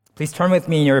Please turn with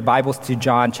me in your Bibles to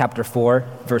John chapter 4,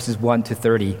 verses 1 to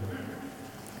 30.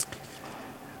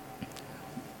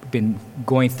 We've been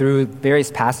going through various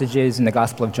passages in the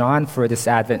Gospel of John for this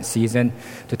Advent season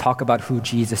to talk about who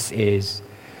Jesus is.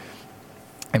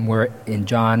 And we're in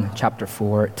John chapter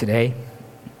 4 today.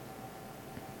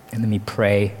 And let me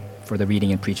pray for the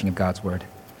reading and preaching of God's Word.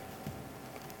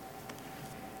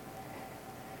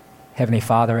 Heavenly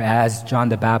Father, as John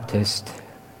the Baptist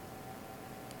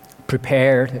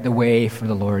prepared the way for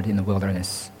the Lord in the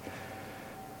wilderness,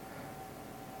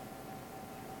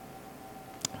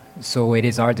 so it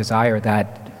is our desire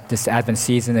that this Advent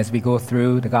season, as we go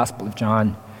through the Gospel of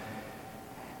John,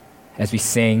 as we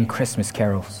sing Christmas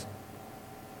carols,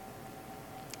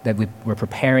 that we're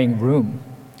preparing room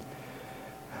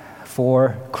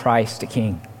for Christ the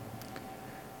King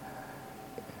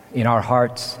in our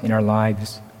hearts, in our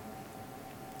lives,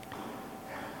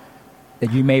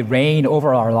 that you may reign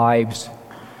over our lives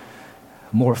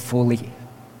more fully.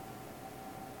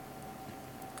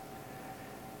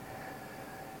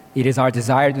 It is our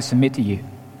desire to submit to you.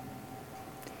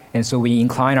 And so we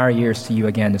incline our ears to you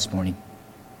again this morning.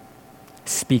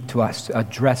 Speak to us,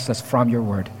 address us from your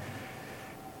word.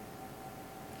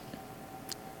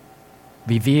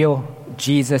 Reveal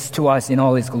Jesus to us in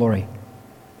all his glory,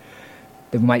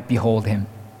 that we might behold him,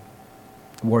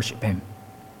 worship him,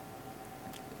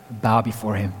 bow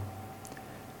before him.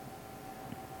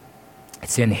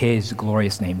 It's in his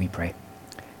glorious name we pray.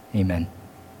 Amen.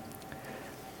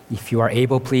 If you are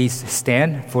able, please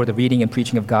stand for the reading and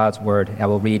preaching of God's word. I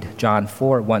will read John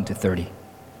 4, 1 to 30.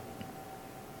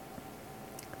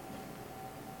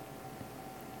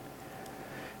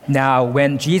 Now,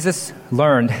 when Jesus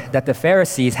learned that the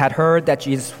Pharisees had heard that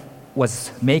Jesus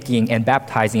was making and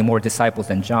baptizing more disciples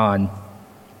than John,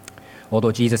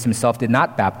 although Jesus himself did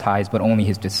not baptize, but only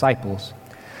his disciples,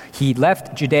 he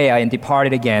left Judea and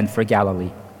departed again for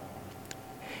Galilee.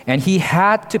 And he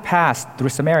had to pass through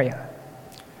Samaria.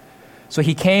 So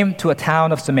he came to a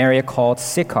town of Samaria called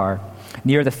Sychar,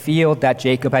 near the field that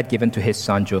Jacob had given to his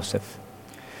son Joseph.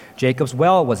 Jacob's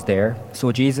well was there,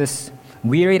 so Jesus,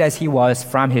 wearied as he was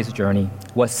from his journey,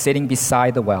 was sitting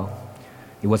beside the well.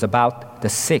 It was about the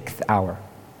 6th hour.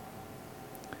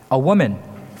 A woman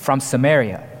from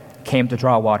Samaria came to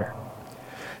draw water.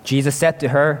 Jesus said to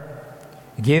her,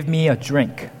 "Give me a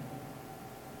drink,"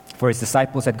 for his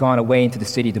disciples had gone away into the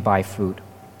city to buy food.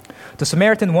 The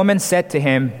Samaritan woman said to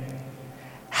him,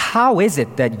 "How is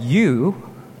it that you,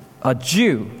 a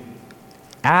Jew,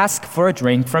 ask for a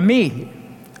drink from me,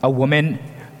 a woman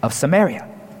of Samaria?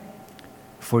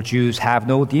 For Jews have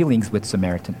no dealings with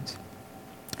Samaritans."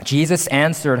 Jesus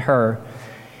answered her,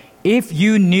 "If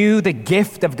you knew the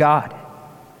gift of God,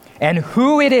 and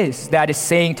who it is that is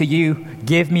saying to you,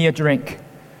 'Give me a drink,'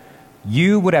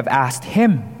 you would have asked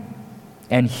him,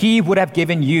 and he would have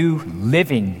given you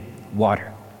living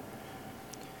water."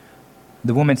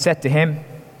 The woman said to him,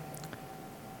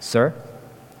 "Sir,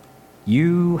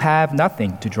 you have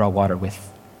nothing to draw water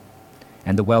with,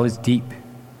 and the well is deep.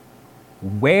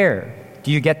 Where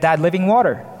do you get that living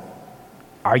water?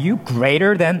 Are you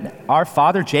greater than our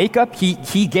father Jacob?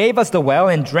 He gave us the well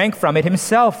and drank from it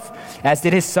himself, as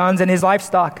did his sons and his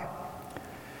livestock."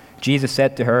 Jesus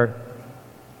said to her,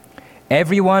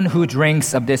 "Everyone who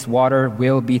drinks of this water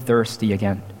will be thirsty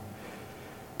again.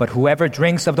 But whoever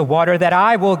drinks of the water that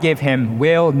I will give him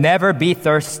will never be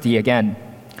thirsty again.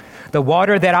 The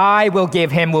water that I will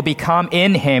give him will become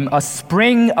in him a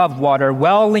spring of water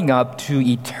welling up to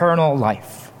eternal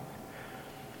life."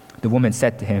 The woman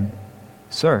said to him,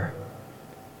 "Sir,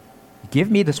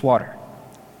 give me this water,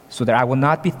 so that I will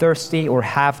not be thirsty or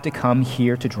have to come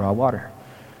here to draw water."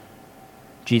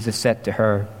 Jesus said to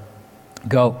her,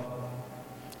 "Go,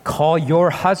 call your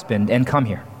husband and come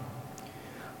here."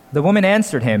 The woman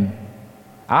answered him,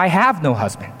 "I have no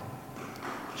husband."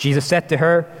 Jesus said to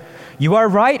her, "You are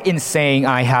right in saying,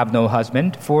 'I have no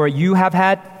husband,' for you have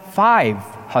had 5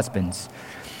 husbands,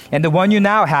 and the one you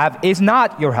now have is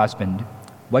not your husband.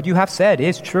 What you have said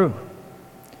is true."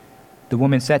 The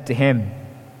woman said to him,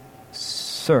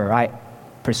 "Sir, I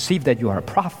perceive that you are a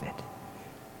prophet.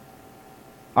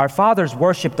 Our fathers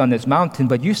worshipped on this mountain,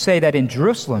 but you say that in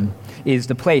Jerusalem is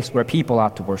the place where people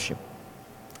ought to worship."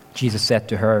 Jesus said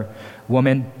to her,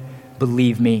 "Woman,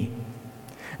 believe me,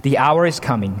 the hour is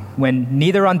coming when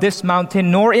neither on this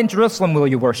mountain nor in Jerusalem will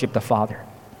you worship the Father.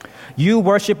 You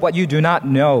worship what you do not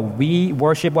know. We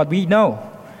worship what we know,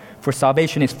 for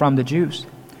salvation is from the Jews.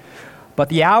 But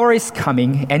the hour is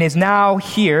coming and is now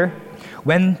here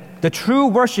when the true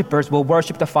worshipers will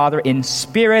worship the Father in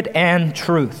spirit and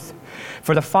truth.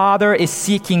 For the Father is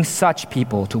seeking such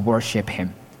people to worship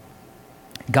him."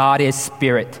 God is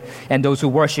spirit, and those who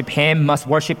worship him must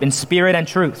worship in spirit and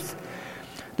truth."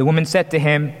 The woman said to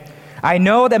him, "I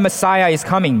know that Messiah is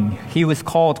coming. He was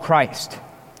called Christ.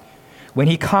 When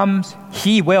he comes,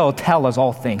 he will tell us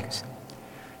all things."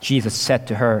 Jesus said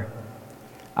to her,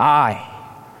 "I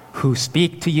who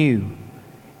speak to you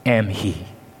am he."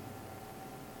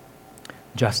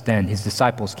 Just then his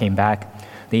disciples came back.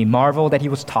 They marveled that he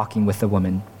was talking with the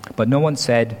woman, but no one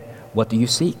said, "What do you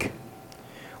seek?"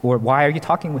 or "Why are you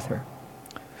talking with her?"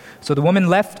 So the woman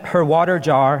left her water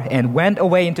jar and went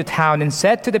away into town and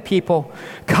said to the people,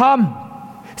 "Come,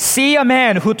 see a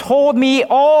man who told me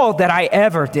all that I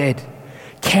ever did.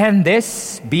 Can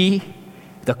this be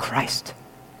the Christ?"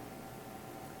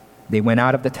 They went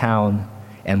out of the town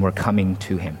and were coming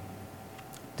to him.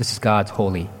 This is God's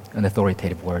holy and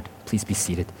authoritative word. Please be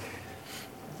seated.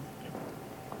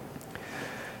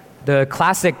 The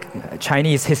classic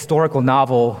Chinese historical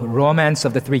novel, Romance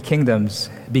of the Three Kingdoms,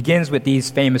 begins with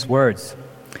these famous words: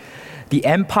 "The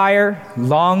empire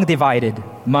long divided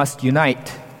must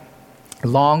unite.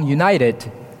 Long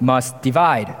united must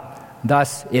divide.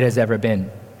 Thus it has ever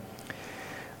been."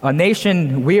 A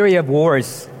nation weary of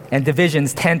wars and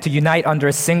divisions tend to unite under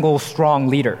a single strong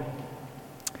leader,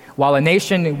 while a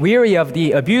nation weary of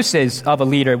the abuses of a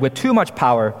leader with too much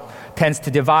power tends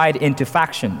to divide into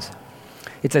factions.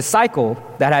 It's a cycle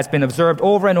that has been observed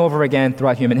over and over again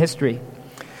throughout human history.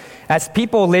 As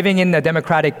people living in the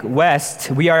democratic West,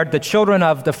 we are the children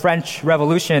of the French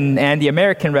Revolution and the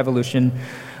American Revolution.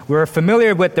 We're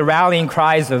familiar with the rallying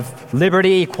cries of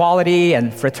liberty, equality,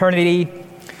 and fraternity,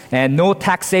 and no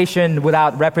taxation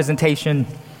without representation.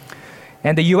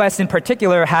 And the U.S. in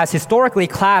particular has historically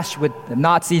clashed with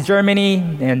Nazi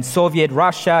Germany and Soviet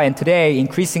Russia, and today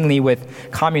increasingly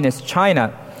with communist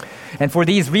China. And for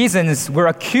these reasons, we're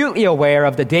acutely aware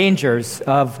of the dangers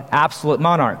of absolute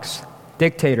monarchs,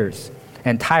 dictators,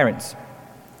 and tyrants.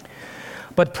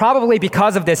 But probably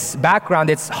because of this background,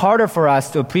 it's harder for us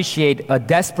to appreciate a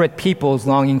desperate people's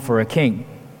longing for a king.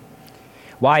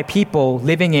 Why people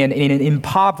living in an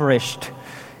impoverished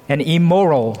and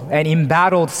immoral and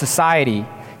embattled society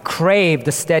crave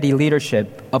the steady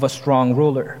leadership of a strong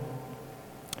ruler.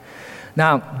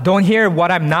 Now, don't hear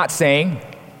what I'm not saying.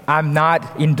 I'm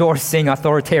not endorsing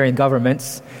authoritarian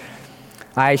governments.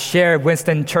 I share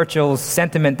Winston Churchill's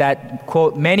sentiment that,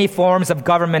 quote, "Many forms of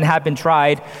government have been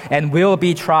tried and will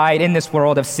be tried in this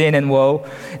world of sin and woe.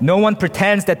 No one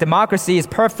pretends that democracy is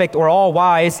perfect or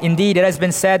all-wise. Indeed, it has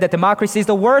been said that democracy is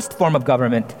the worst form of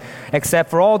government, except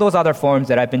for all those other forms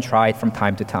that have been tried from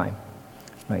time to time."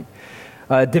 Right?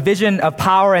 Division of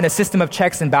power and a system of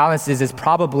checks and balances is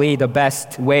probably the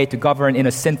best way to govern in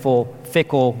a sinful,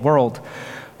 fickle world.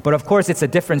 But of course, it's a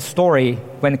different story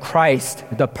when Christ,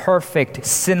 the perfect,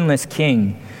 sinless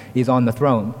King, is on the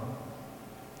throne.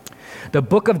 The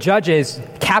book of Judges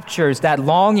captures that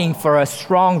longing for a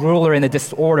strong ruler in a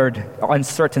disordered,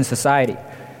 uncertain society.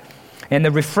 And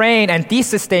the refrain and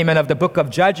thesis statement of the book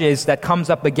of Judges that comes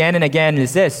up again and again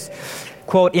is this,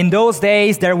 quote, "In those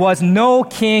days there was no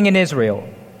king in Israel.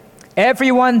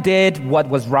 Everyone did what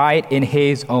was right in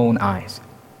his own eyes.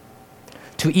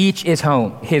 To each is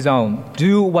his own.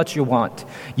 Do what you want.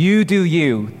 You do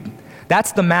you."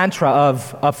 That's the mantra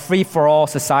of a free-for-all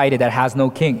society that has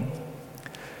no king.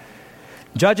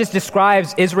 Judges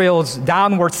describes Israel's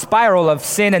downward spiral of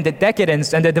sin and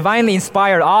decadence, and the divinely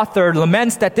inspired author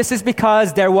laments that this is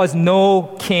because there was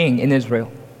no king in Israel.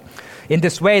 In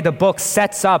this way, the book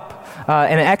sets up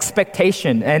an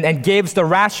expectation and gives the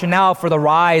rationale for the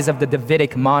rise of the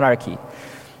Davidic monarchy.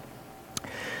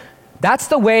 That's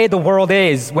the way the world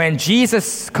is when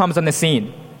Jesus comes on the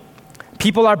scene.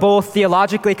 People are both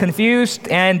theologically confused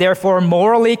and therefore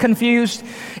morally confused,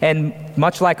 and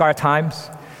much like our times.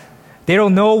 They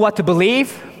don't know what to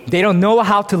believe. They don't know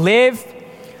how to live.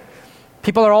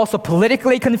 People are also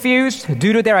politically confused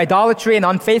due to their idolatry and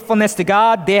unfaithfulness to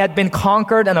God. They had been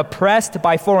conquered and oppressed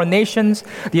by foreign nations,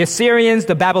 the Assyrians,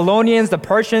 the Babylonians, the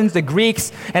Persians, the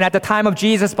Greeks, and at the time of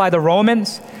Jesus by the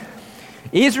Romans.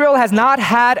 Israel has not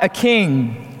had a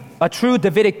king, a true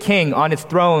Davidic king, on its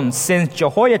throne since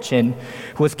Jehoiachin,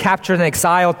 who was captured and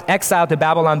exiled to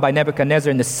Babylon by Nebuchadnezzar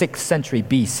in the 6th century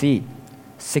BC,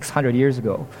 600 years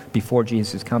ago, before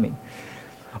Jesus' coming.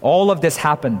 All of this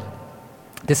happened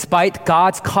despite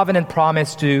God's covenant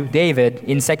promise to David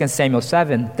in 2 Samuel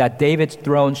 7 that David's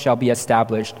throne shall be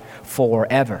established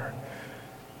forever.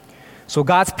 So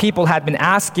God's people had been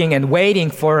asking and waiting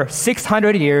for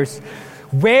 600 years,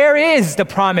 where is the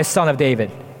promised son of David?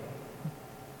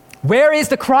 Where is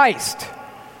the Christ,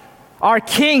 our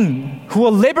King, who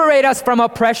will liberate us from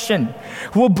oppression,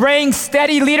 who will bring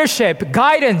steady leadership,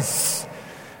 guidance,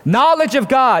 knowledge of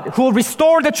God, who will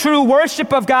restore the true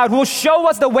worship of God, who will show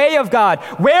us the way of God.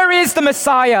 Where is the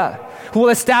Messiah who will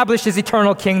establish his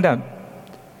eternal kingdom?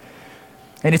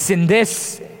 And it's in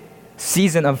this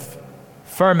season of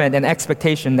ferment and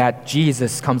expectation that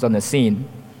Jesus comes on the scene.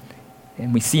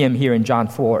 And we see him here in John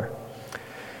 4.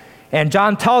 And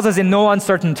John tells us in no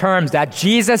uncertain terms that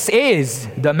Jesus is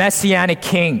the Messianic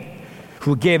King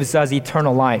who gives us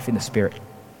eternal life in the Spirit.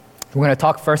 We're going to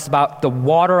talk first about the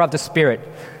water of the Spirit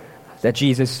that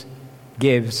Jesus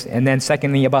gives, and then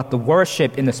secondly about the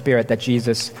worship in the Spirit that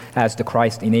Jesus as the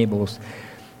Christ enables.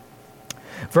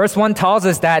 Verse 1 tells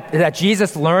us that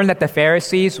Jesus learned that the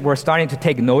Pharisees were starting to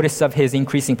take notice of his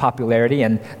increasing popularity,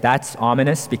 and that's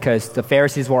ominous because the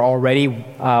Pharisees were already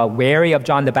wary of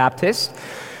John the Baptist,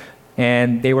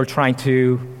 and they were trying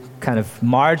to kind of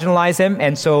marginalize him.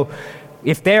 And so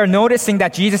if they're noticing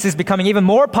that Jesus is becoming even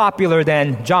more popular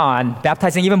than John,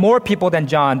 baptizing even more people than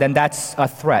John, then that's a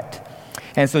threat.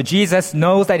 And so Jesus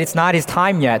knows that it's not his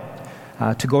time yet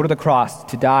to go to the cross,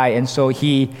 to die, and so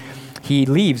he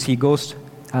leaves. He goes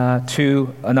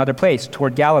to another place,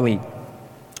 toward Galilee.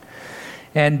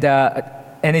 And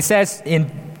it says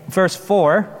in verse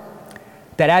 4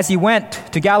 that as he went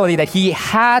to Galilee, that he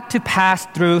had to pass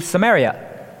through Samaria.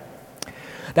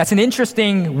 That's an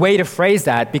interesting way to phrase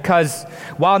that, because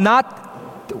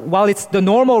while it's the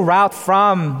normal route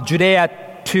from Judea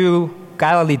to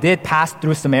Galilee did pass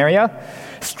through Samaria,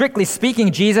 strictly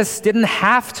speaking, Jesus didn't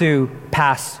have to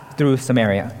pass through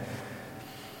Samaria.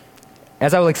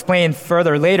 As I will explain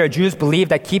further later, Jews believed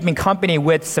that keeping company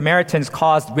with Samaritans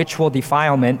caused ritual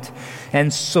defilement,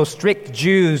 and so strict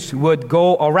Jews would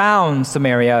go around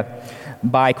Samaria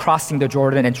by crossing the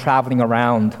Jordan and traveling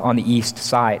around on the east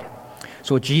side.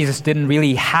 So Jesus didn't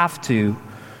really have to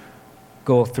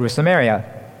go through Samaria.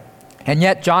 And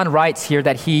yet John writes here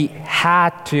that he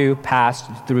had to pass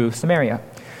through Samaria.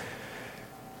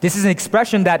 This is an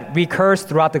expression that recurs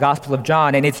throughout the Gospel of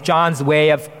John, and it's John's way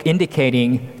of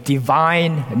indicating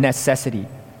divine necessity.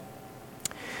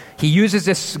 He uses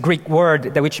this Greek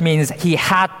word which means he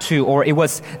had to, or it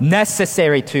was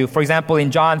necessary to. For example,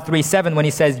 in John 3:7, when he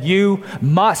says, "You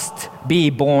must be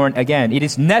born again." It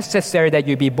is necessary that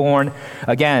you be born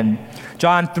again.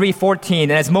 John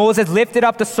 3:14, "And as Moses lifted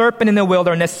up the serpent in the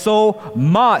wilderness, so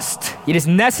must, it is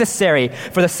necessary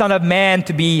for the Son of Man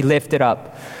to be lifted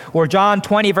up." Or John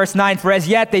 20, verse 9, "For as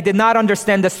yet they did not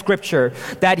understand the scripture,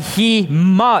 that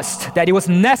it was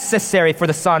necessary for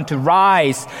the Son to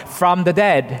rise from the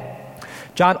dead."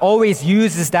 John always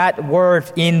uses that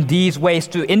word in these ways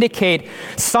to indicate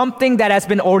something that has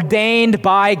been ordained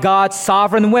by God's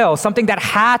sovereign will, something that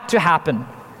had to happen.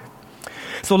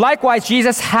 So likewise,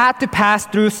 Jesus had to pass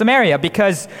through Samaria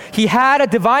because he had a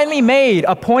divinely made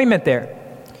appointment there,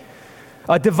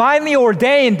 a divinely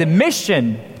ordained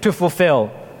mission to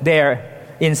fulfill there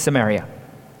in Samaria.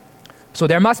 So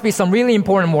there must be some really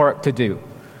important work to do,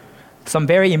 some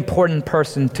very important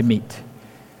person to meet.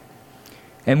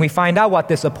 And we find out what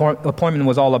this appointment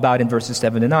was all about in verses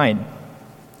 7 to 9.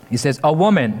 He says, "A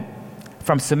woman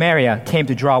from Samaria came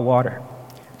to draw water.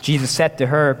 Jesus said to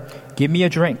her, 'Give me a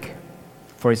drink,'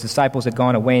 for his disciples had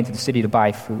gone away into the city to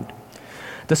buy food.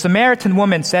 The Samaritan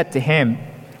woman said to him,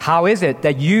 'How is it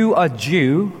that you, a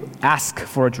Jew, ask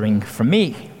for a drink from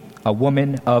me, a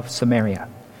woman of Samaria?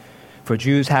 For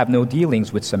Jews have no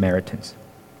dealings with Samaritans.'"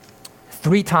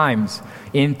 3 times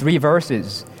in 3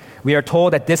 verses, we are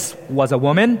told that this was a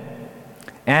woman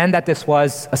and that this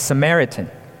was a Samaritan.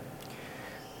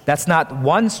 That's not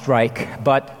 1 strike,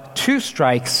 but 2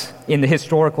 strikes in the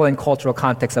historical and cultural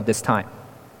context of this time.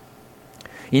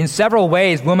 In several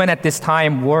ways, women at this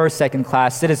time were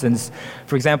second-class citizens.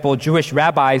 For example, Jewish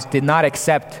rabbis did not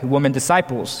accept women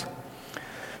disciples.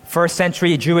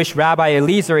 First-century Jewish Rabbi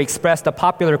Eliezer expressed a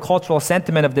popular cultural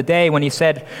sentiment of the day when he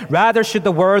said, "Rather should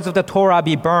the words of the Torah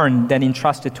be burned than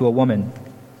entrusted to a woman.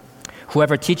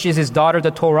 Whoever teaches his daughter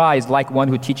the Torah is like one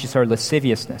who teaches her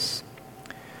lasciviousness."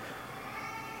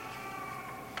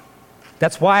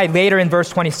 That's why later in verse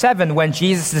 27, when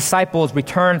Jesus' disciples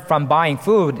returned from buying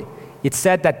food, it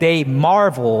said that they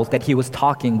marveled that he was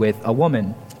talking with a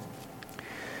woman.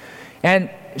 And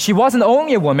she wasn't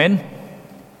only a woman,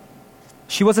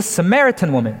 she was a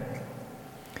Samaritan woman.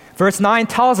 Verse 9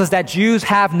 tells us that Jews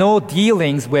have no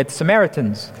dealings with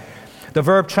Samaritans. The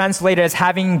verb translated as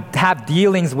have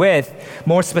dealings with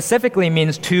more specifically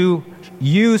means to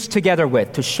use together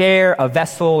with, to share a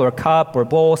vessel or cup or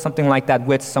bowl, something like that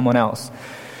with someone else.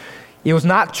 It was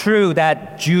not true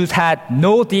that Jews had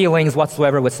no dealings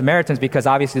whatsoever with Samaritans, because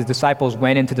obviously the disciples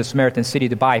went into the Samaritan city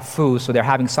to buy food, so they're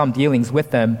having some dealings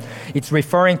with them. It's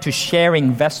referring to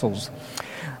sharing vessels,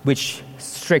 which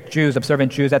strict Jews,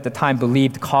 observant Jews at the time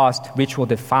believed caused ritual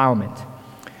defilement.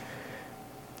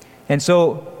 And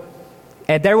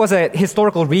there was a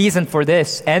historical reason for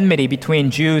this enmity between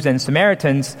Jews and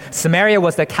Samaritans. Samaria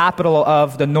was the capital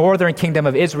of the northern kingdom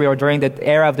of Israel during the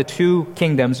era of the two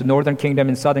kingdoms, the northern kingdom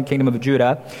and southern kingdom of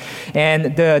Judah.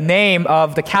 And the name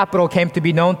of the capital came to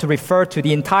be known to refer to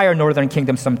the entire northern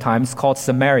kingdom sometimes, called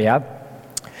Samaria.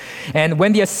 And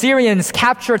when the Assyrians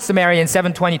captured Samaria in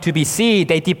 722 BC,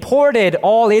 they deported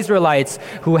all Israelites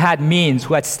who had means,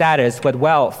 who had status, who had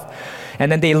wealth.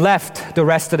 And then they left the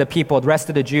rest of the people, the rest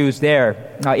of the Jews there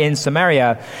in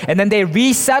Samaria. And then they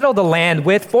resettled the land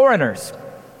with foreigners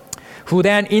who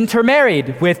then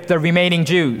intermarried with the remaining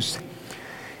Jews.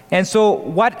 And so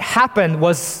what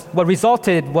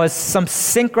resulted was some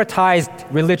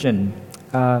syncretized religion,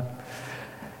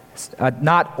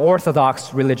 not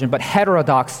Orthodox religion, but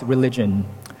heterodox religion.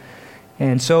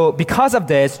 And so because of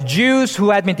this, Jews who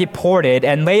had been deported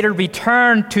and later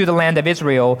returned to the land of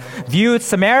Israel viewed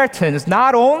Samaritans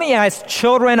not only as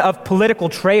children of political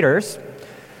traitors,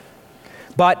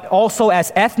 but also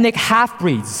as ethnic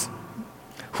half-breeds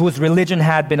whose religion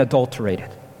had been adulterated.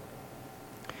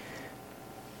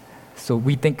 So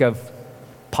we think of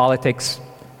politics,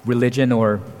 religion,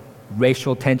 or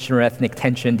racial tension or ethnic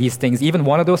tension, these things. Even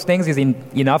one of those things is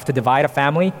enough to divide a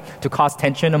family, to cause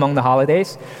tension among the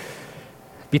holidays.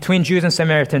 Between Jews and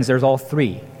Samaritans, there's all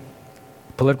three: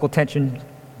 political tension,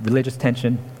 religious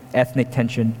tension, ethnic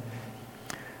tension.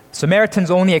 Samaritans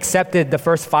only accepted the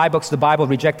first 5 books of the Bible,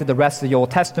 rejected the rest of the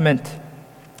Old Testament,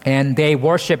 and they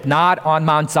worship not on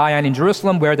Mount Zion in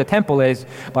Jerusalem, where the temple is,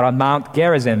 but on Mount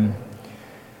Gerizim.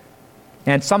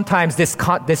 And sometimes this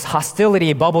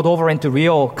hostility bubbled over into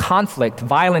real conflict,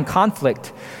 violent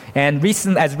conflict. And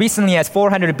as recently as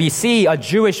 400 BC, a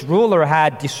Jewish ruler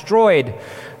had destroyed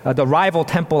the rival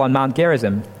temple on Mount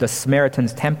Gerizim, the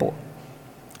Samaritans' temple.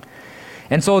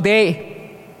 And so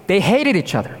they hated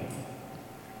each other.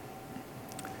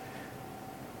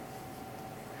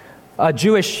 A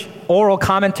Jewish oral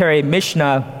commentary,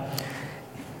 Mishnah,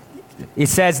 it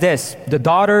says this: the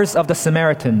daughters of the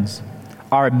Samaritans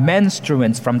are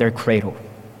menstruants from their cradle,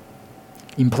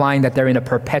 implying that they're in a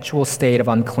perpetual state of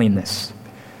uncleanness.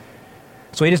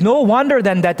 So it is no wonder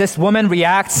then that this woman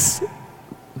reacts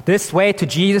this way to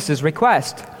Jesus'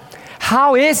 request.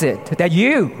 How is it that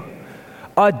you,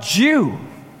 a Jew,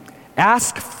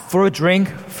 ask for a drink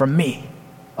from me,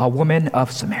 a woman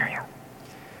of Samaria?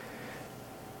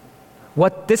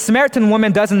 What this Samaritan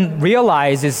woman doesn't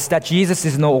realize is that Jesus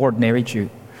is no ordinary Jew.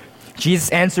 Jesus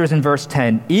answers in verse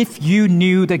 10, "If you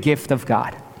knew the gift of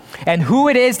God, and who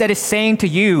it is that is saying to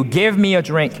you, 'Give me a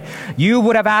drink,' you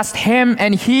would have asked him,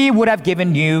 and he would have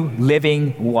given you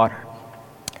living water."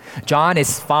 John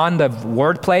is fond of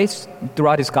wordplay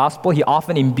throughout his gospel. He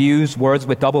often imbues words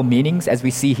with double meanings, as we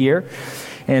see here.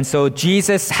 And so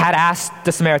Jesus had asked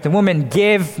the Samaritan woman,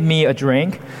 "Give me a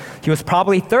drink." He was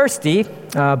probably thirsty,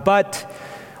 but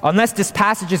unless this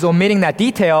passage is omitting that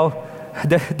detail,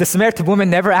 the Samaritan woman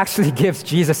never actually gives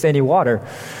Jesus any water.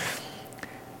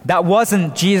 That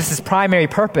wasn't Jesus' primary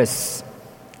purpose,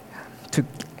 to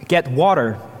get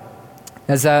water.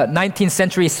 As a 19th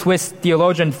century Swiss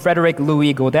theologian Frederick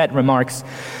Louis Godet remarks,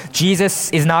 Jesus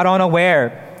is not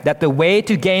unaware that the way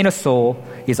to gain a soul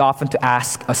is often to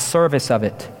ask a service of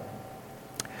it.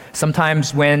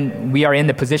 Sometimes when we are in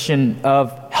the position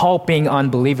of helping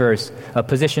unbelievers, a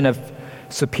position of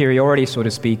superiority, so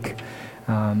to speak,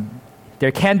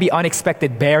 there can be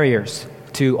unexpected barriers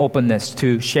to openness,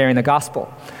 to sharing the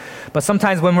gospel. But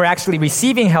sometimes when we're actually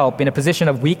receiving help in a position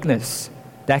of weakness,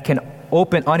 that can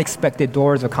open unexpected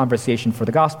doors of conversation for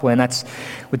the gospel. And that's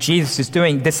what Jesus is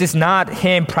doing. This is not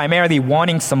him primarily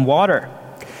wanting some water.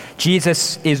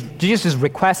 Jesus'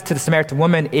 request to the Samaritan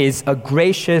woman is a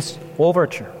gracious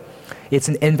overture. It's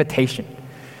an invitation.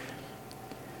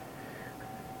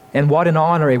 And what an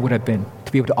honor it would have been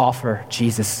to be able to offer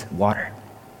Jesus water.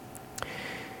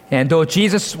 And though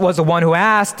Jesus was the one who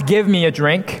asked, "Give me a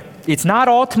drink," it's not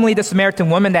ultimately the Samaritan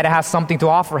woman that has something to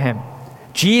offer him.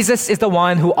 Jesus is the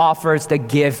one who offers the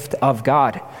gift of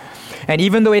God. And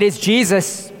even though it is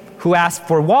Jesus who asked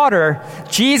for water,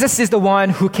 Jesus is the one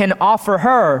who can offer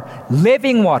her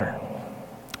living water.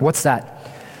 What's that?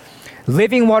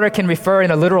 Living water can refer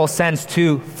in a literal sense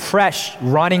to fresh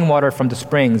running water from the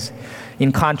springs,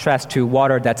 in contrast to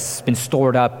water that's been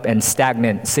stored up and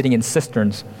stagnant, sitting in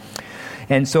cisterns.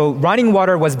 And so running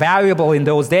water was valuable in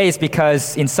those days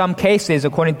because in some cases,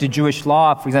 according to Jewish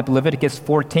law, for example, Leviticus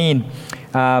 14,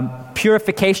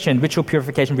 ritual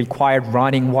purification required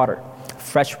running water,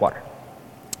 fresh water.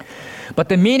 But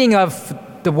the meaning of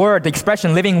the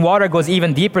expression living water goes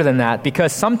even deeper than that,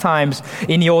 because sometimes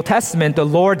in the Old Testament, the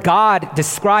Lord God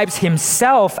describes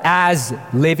himself as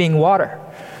living water.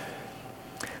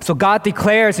 So God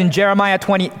declares in Jeremiah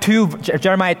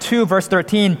 2, verse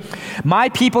 13, "My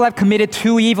people have committed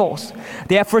two evils.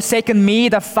 They have forsaken me,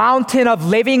 the fountain of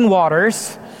living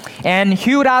waters, and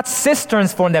hewed out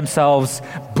cisterns for themselves,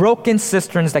 broken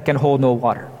cisterns that can hold no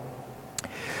water."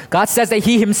 God says that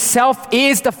he himself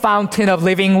is the fountain of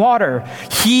living water.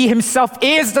 He himself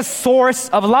is the source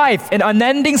of life, an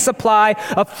unending supply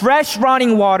of fresh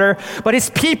running water, but his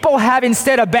people have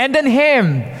instead abandoned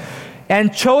him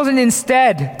and chosen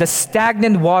instead the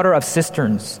stagnant water of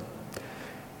cisterns.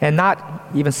 And not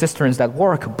even cisterns that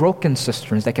work, broken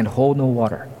cisterns that can hold no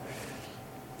water.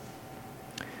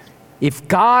 If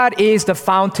God is the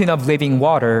fountain of living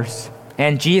waters,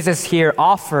 and Jesus here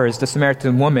offers the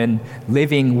Samaritan woman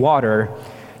living water,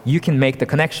 you can make the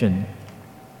connection.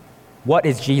 What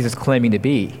is Jesus claiming to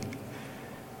be?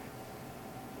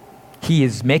 He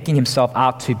is making himself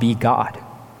out to be God.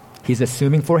 He's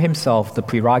assuming for himself the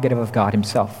prerogative of God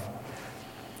himself.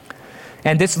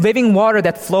 And this living water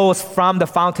that flows from the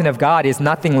fountain of God is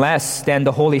nothing less than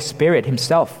the Holy Spirit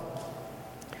himself.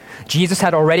 Jesus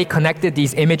had already connected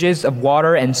these images of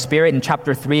water and spirit in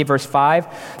chapter 3, verse 5,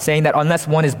 saying that unless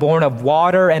one is born of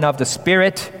water and of the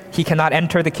Spirit, he cannot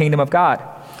enter the kingdom of God.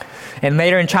 And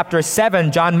later in chapter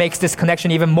 7, John makes this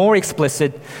connection even more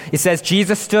explicit. It says,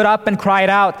 "Jesus stood up and cried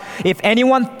out, 'If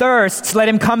anyone thirsts, let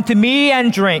him come to me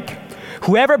and drink.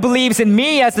 Whoever believes in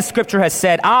me, as the scripture has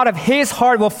said, out of his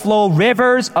heart will flow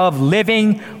rivers of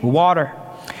living water.'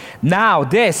 Now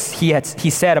this he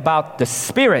said about the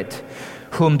Spirit,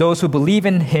 whom those who believed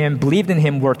in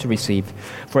him were to receive.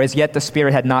 For as yet the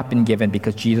Spirit had not been given,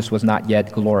 because Jesus was not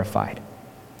yet glorified."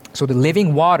 So the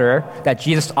living water that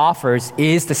Jesus offers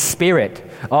is the Spirit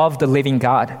of the living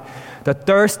God. The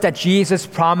thirst that Jesus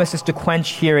promises to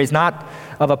quench here is not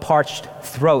of a parched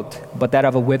throat, but that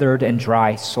of a withered and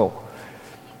dry soul.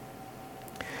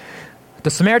 The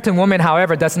Samaritan woman,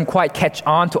 however, doesn't quite catch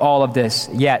on to all of this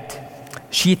yet.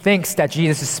 She thinks that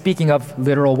Jesus is speaking of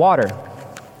literal water,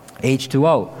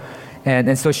 H2O.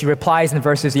 And so she replies in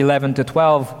verses 11 to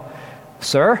 12,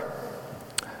 "Sir,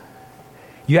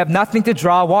 you have nothing to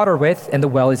draw water with, and the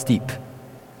well is deep.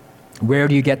 Where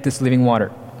do you get this living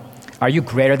water? Are you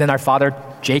greater than our father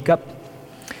Jacob?"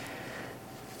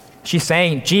 She's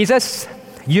saying, "Jesus,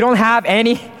 you don't have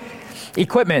any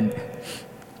equipment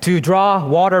to draw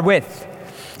water with.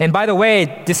 And by the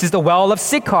way, this is the well of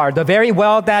Sychar, the very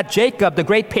well that Jacob, the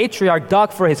great patriarch,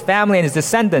 dug for his family and his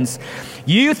descendants.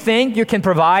 You think you can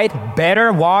provide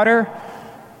better water,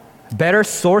 better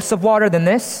source of water than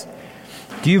this?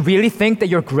 Do you really think that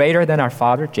you're greater than our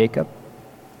father Jacob?"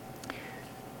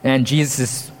 And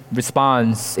Jesus'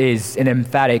 response is an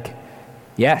emphatic,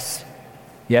 "Yes,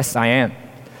 yes, I am."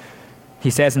 He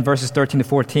says in verses 13 to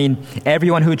 14,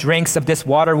 "Everyone who drinks of this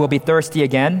water will be thirsty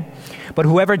again, but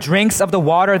whoever drinks of the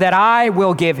water that I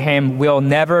will give him will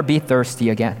never be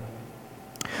thirsty again.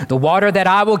 The water that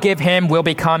I will give him will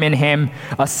become in him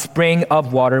a spring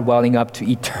of water welling up to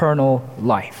eternal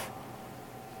life."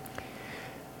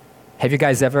 Have you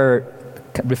guys ever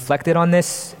reflected on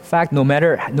this fact? No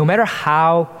matter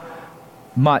how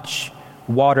much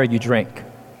water you drink,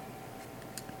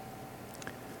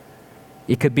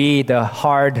 it could be the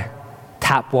hard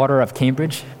tap water of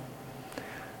Cambridge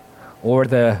or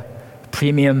the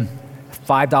premium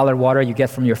 $5 water you get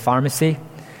from your pharmacy.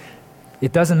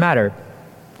 It doesn't matter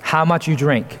how much you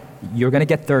drink, you're going to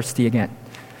get thirsty again.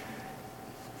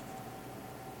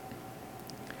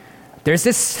 There's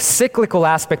this cyclical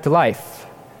aspect to life,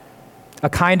 a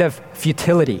kind of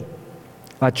futility,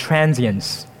 a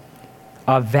transience,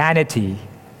 a vanity,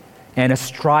 and a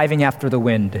striving after the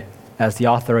wind, as the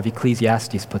author of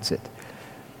Ecclesiastes puts it.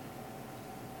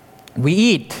 We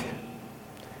eat,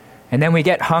 and then we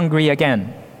get hungry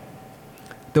again.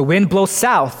 The wind blows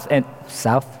south, and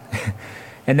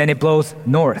then it blows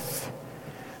north.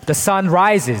 The sun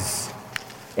rises,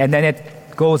 and then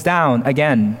it goes down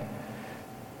again.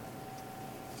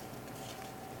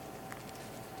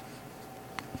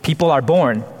 People are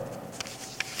born,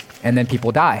 and then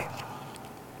people die.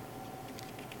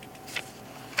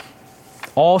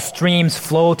 All streams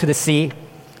flow to the sea,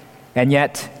 and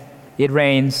yet it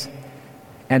rains,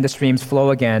 and the streams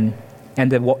flow again,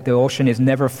 and the ocean is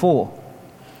never full.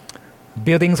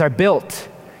 Buildings are built,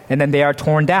 and then they are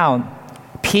torn down.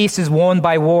 Peace is won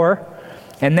by war,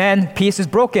 and then peace is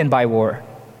broken by war.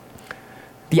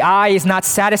 The eye is not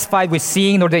satisfied with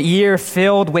seeing, nor the ear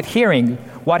filled with hearing.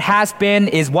 What has been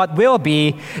is what will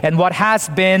be, and what has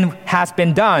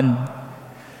been done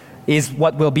is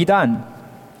what will be done.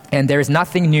 and there is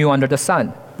nothing new under the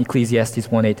sun. Ecclesiastes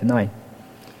 1:8-9.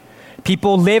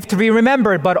 People live to be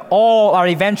remembered, but all are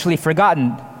eventually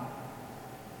forgotten.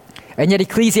 And yet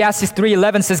Ecclesiastes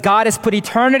 3:11 says, God has put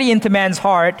eternity into man's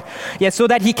heart, yet so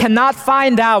that he cannot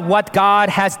find out what God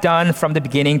has done from the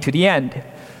beginning to the end.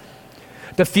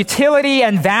 The futility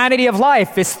and vanity of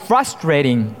life is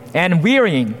frustrating and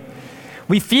wearying.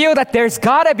 We feel that there's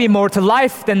got to be more to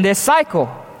life than this cycle.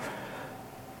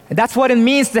 And that's what it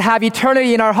means to have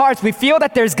eternity in our hearts. We feel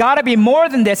that there's got to be more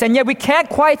than this, and yet we can't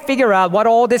quite figure out what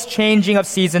all this changing of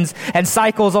seasons and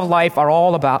cycles of life are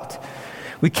all about.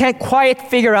 We can't quite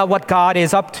figure out what God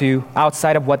is up to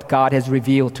outside of what God has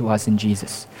revealed to us in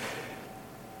Jesus.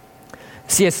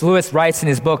 C.S. Lewis writes in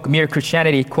his book, Mere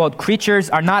Christianity, quote, creatures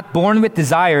are not born with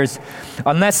desires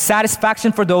unless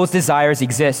satisfaction for those desires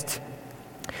exists.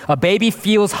 A baby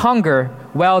feels hunger.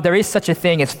 Well, there is such a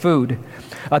thing as food.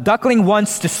 A duckling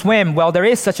wants to swim. Well, there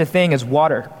is such a thing as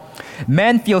water.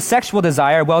 Men feel sexual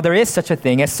desire. Well, there is such a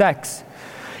thing as sex.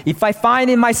 If I find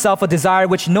in myself a desire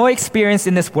which no experience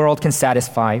in this world can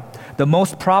satisfy, the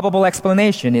most probable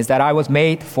explanation is that I was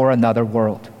made for another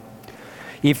world.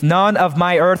 If none of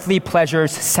my earthly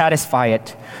pleasures satisfy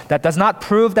it, that does not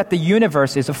prove that the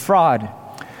universe is a fraud.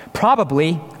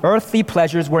 Probably, earthly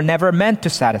pleasures were never meant to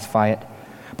satisfy it,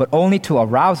 but only to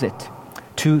arouse it,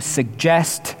 to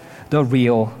suggest the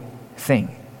real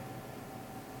thing.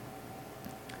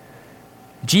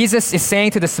 Jesus is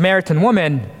saying to the Samaritan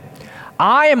woman,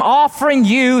 I am offering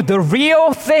you the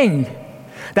real thing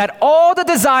that all the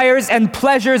desires and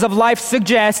pleasures of life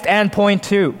suggest and point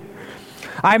to.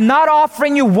 I'm not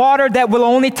offering you water that will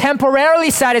only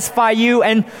temporarily satisfy you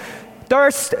and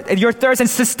your thirst and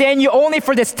sustain you only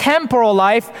for this temporal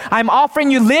life. I'm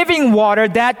offering you living water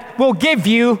that will give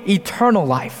you eternal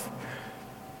life.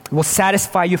 It will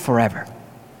satisfy you forever.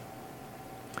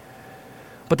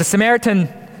 But the Samaritan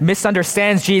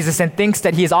misunderstands Jesus and thinks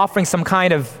that he is offering some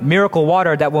kind of miracle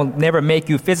water that will never make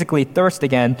you physically thirst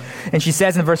again. And she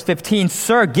says in verse 15,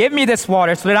 Sir, give me this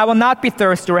water so that I will not be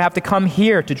thirsty or have to come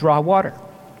here to draw water.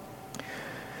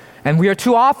 And we are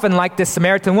too often like this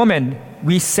Samaritan woman.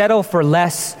 We settle for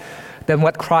less than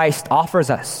what Christ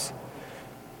offers us.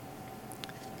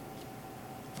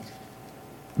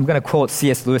 I'm going to quote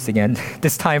C.S. Lewis again,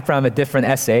 this time from a different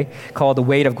essay called The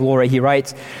Weight of Glory. He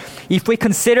writes, if we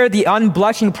consider the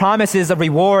unblushing promises of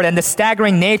reward and the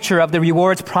staggering nature of the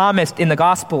rewards promised in the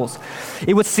Gospels,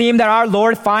 it would seem that our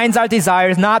Lord finds our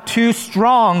desires not too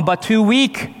strong, but too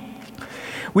weak.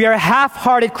 We are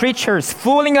half-hearted creatures,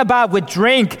 fooling about with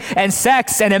drink and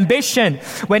sex and ambition,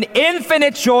 when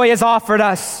infinite joy is offered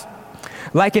us.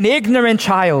 Like an ignorant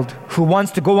child who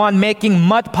wants to go on making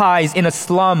mud pies in a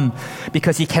slum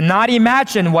because he cannot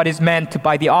imagine what is meant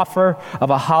by the offer of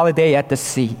a holiday at the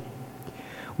sea.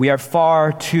 We are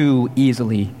far too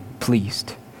easily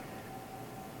pleased.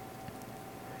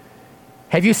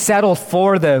 Have you settled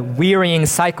for the wearying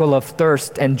cycle of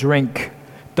thirst and drink,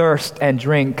 thirst and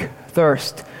drink,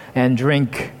 thirst and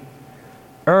drink?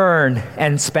 Earn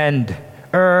and spend,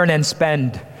 earn and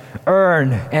spend,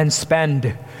 earn and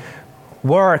spend.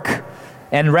 Work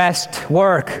and rest,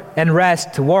 work and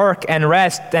rest, work and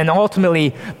rest, and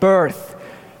ultimately birth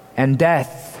and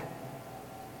death.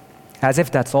 As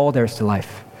if that's all there is to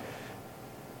life.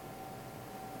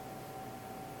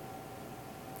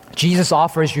 Jesus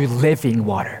offers you living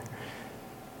water,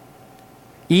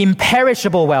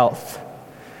 imperishable wealth,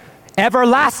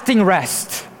 everlasting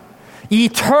rest,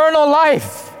 eternal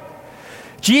life.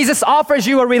 Jesus offers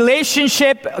you a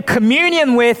relationship, a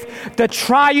communion with the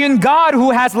triune God who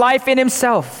has life in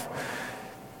himself.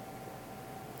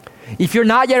 If you're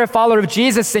not yet a follower of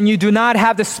Jesus and you do not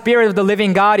have the Spirit of the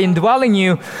living God indwelling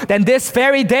you, then this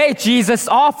very day Jesus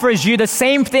offers you the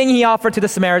same thing he offered to the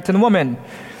Samaritan woman.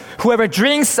 Whoever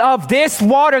drinks of this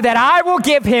water that I will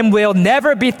give him will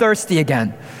never be thirsty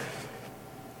again.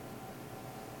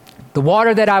 The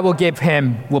water that I will give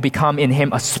him will become in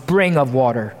him a spring of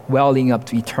water welling up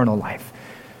to eternal life.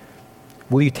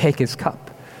 Will you take his cup?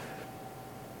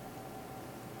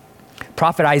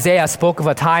 Prophet Isaiah spoke of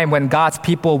a time when God's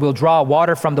people will draw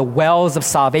water from the wells of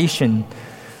salvation,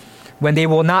 when they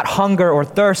will not hunger or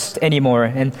thirst anymore.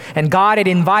 And God had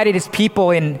invited his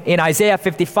people in Isaiah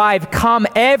 55, come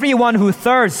everyone who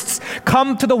thirsts,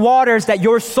 come to the waters that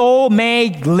your soul may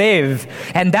live.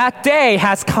 And that day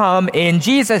has come in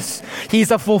Jesus.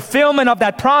 He's a fulfillment of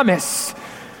that promise.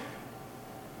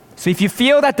 So if you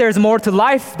feel that there's more to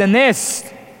life than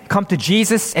this, come to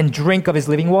Jesus and drink of his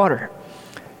living water.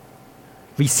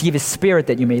 Receive his Spirit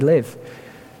that you may live.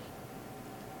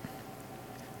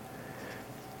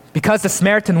 Because the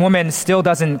Samaritan woman still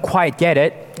doesn't quite get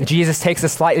it, Jesus takes a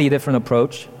slightly different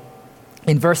approach.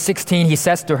 In verse 16, he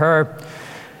says to her,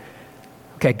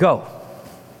 okay, go.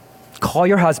 Call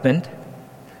your husband,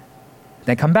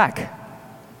 then come back.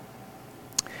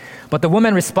 But the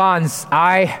woman responds,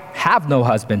 I have no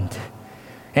husband.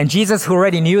 And Jesus, who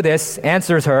already knew this,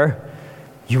 answers her,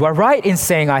 you are right in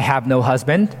saying I have no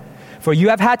husband, for you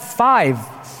have had 5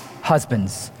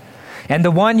 husbands. And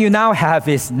the one you now have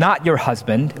is not your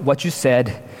husband. What you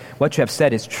have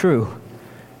said is true.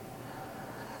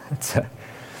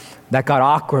 That got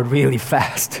awkward really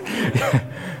fast.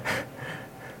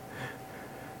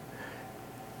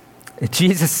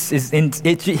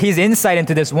 His insight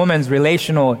into this woman's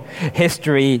relational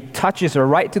history touches her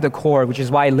right to the core, which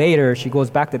is why later she goes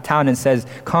back to town and says,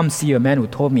 come see a man who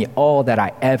told me all that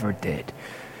I ever did.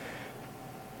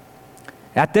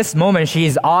 At this moment, she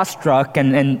is awestruck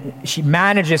and she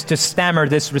manages to stammer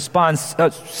this response,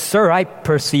 sir, I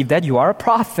perceive that you are a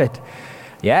prophet.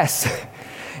 Yes.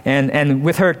 And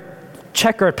with her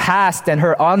checkered past and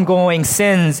her ongoing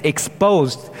sins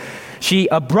exposed, she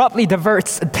abruptly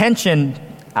diverts attention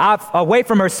away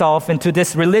from herself into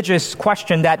this religious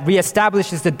question that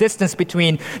reestablishes the distance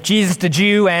between Jesus the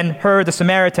Jew and her the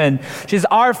Samaritan. She says,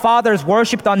 our fathers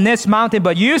worshipped on this mountain,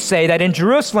 but you say that in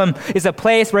Jerusalem is a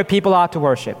place where people ought to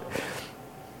worship.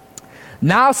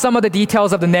 Now some of the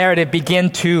details of the narrative begin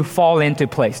to fall into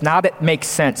place. Now that makes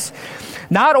sense.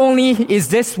 Not only is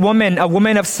this woman a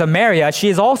woman of Samaria, she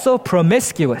is also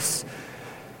promiscuous.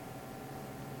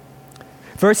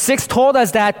 Verse 6 told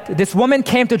us that this woman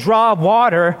came to draw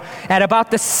water at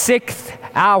about the 6th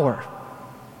hour.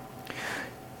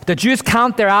 The Jews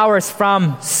count their hours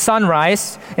from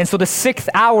sunrise, and so the 6th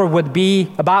hour would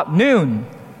be about noon,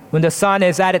 when the sun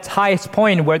is at its highest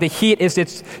point, where the heat is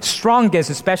its strongest,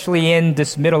 especially in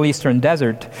this Middle Eastern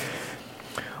desert.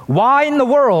 Why in the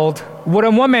world would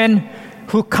a woman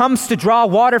who comes to draw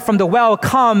water from the well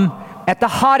come at the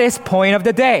hottest point of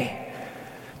the day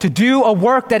to do a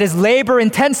work that is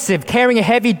labor-intensive, carrying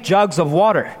heavy jugs of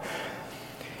water?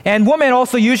 And women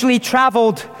also usually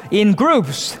traveled in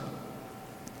groups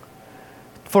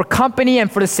for company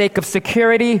and for the sake of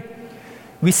security.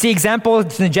 We see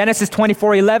examples in Genesis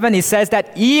 24:11. It says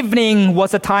that evening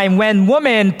was a time when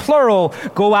women, plural,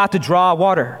 go out to draw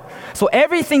water. So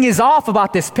everything is off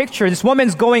about this picture. This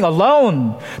woman's going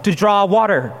alone to draw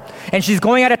water. And she's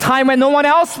going at a time when no one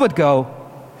else would go.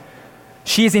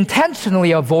 She is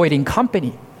intentionally avoiding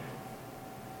company.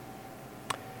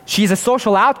 She's a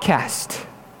social outcast.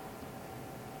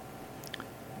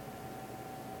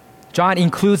 John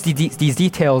includes these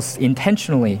details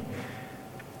intentionally.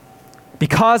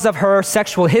 Because of her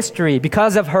sexual history,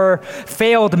 because of her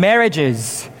failed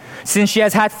marriages, since she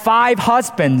has had 5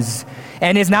 husbands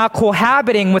and is now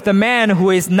cohabiting with a man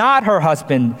who is not her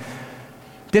husband,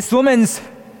 this woman's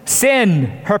sin,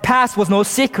 her past was no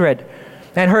secret,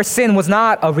 and her sin was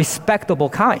not a respectable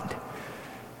kind.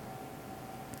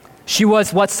 She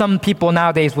was what some people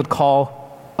nowadays would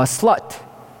call a slut,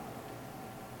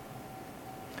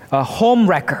 a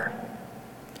homewrecker,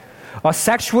 a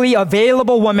sexually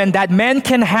available woman that men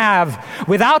can have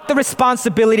without the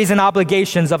responsibilities and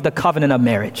obligations of the covenant of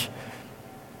marriage.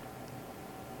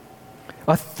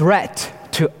 A threat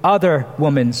to other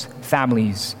women's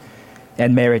families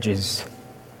and marriages.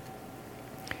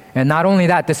 And not only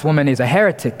that, this woman is a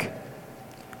heretic.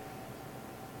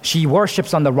 She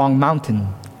worships on the wrong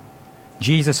mountain.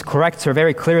 Jesus corrects her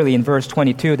very clearly in verse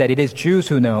 22 that it is Jews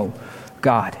who know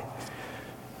God.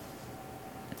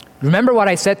 Remember what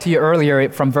I said to you earlier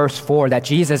from verse 4, that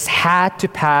Jesus had to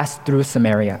pass through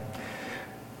Samaria.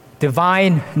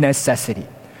 Divine necessity.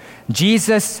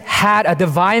 Jesus had a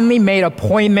divinely made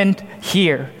appointment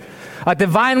here. A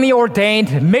divinely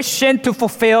ordained mission to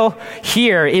fulfill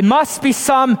here. It must be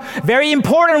some very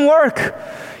important work.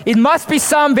 It must be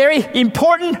some very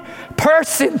important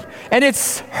person, and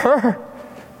it's her.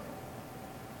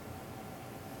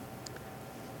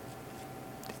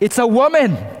 It's a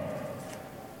woman.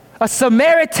 A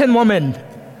Samaritan woman,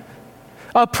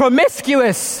 a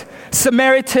promiscuous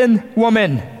Samaritan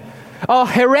woman, a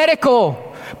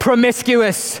heretical,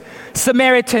 promiscuous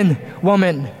Samaritan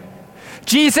woman.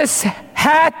 Jesus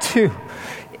had to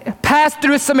pass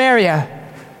through Samaria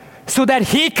so that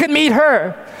he could meet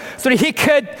her, so that he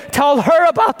could tell her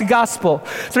about the gospel,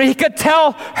 so that he could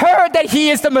tell her that he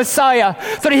is the Messiah,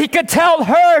 so that he could tell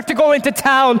her to go into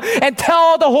town and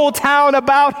tell the whole town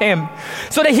about him,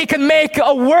 so that he could make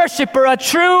a worshiper, a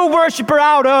true worshiper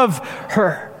out of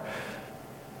her.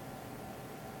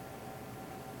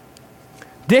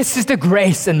 This is the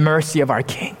grace and mercy of our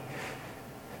King.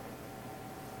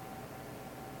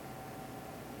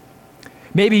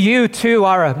 Maybe you too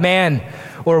are a man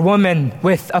or woman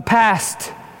with a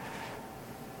past.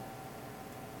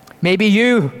 Maybe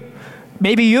you've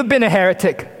been a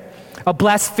heretic, a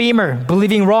blasphemer,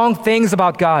 believing wrong things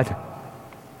about God.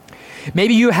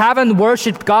 Maybe you haven't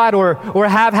worshiped God or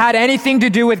have had anything to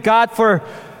do with God for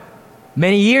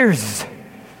many years.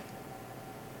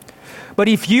 But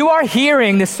if you are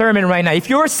hearing this sermon right now, if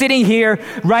you're sitting here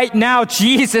right now,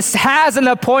 Jesus has an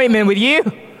appointment with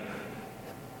you.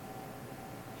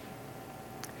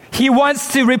 He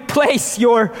wants to replace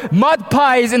your mud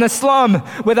pies in a slum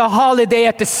with a holiday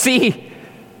at the sea.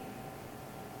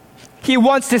 He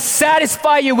wants to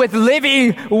satisfy you with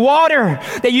living water,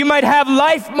 that you might have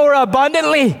life more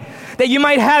abundantly, that you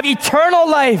might have eternal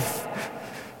life.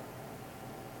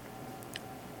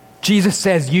 Jesus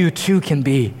says you too can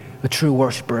be a true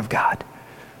worshiper of God.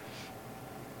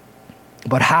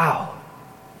 But how?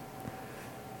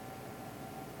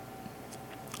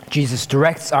 Jesus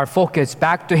directs our focus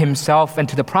back to himself and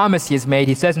to the promise he has made.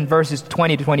 He says in verses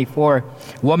 20 to 24,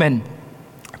 "Woman,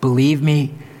 believe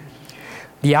me,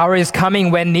 the hour is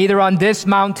coming when neither on this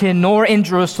mountain nor in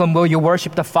Jerusalem will you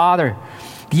worship the Father.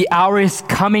 The hour is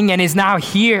coming and is now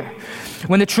here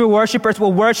when the true worshipers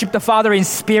will worship the Father in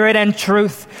spirit and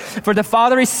truth. For the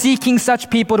Father is seeking such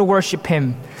people to worship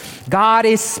him. God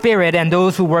is spirit, and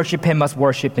those who worship him must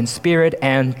worship in spirit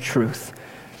and truth."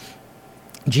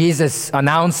 Jesus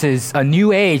announces a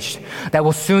new age that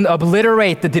will soon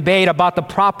obliterate the debate about the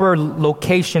proper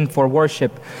location for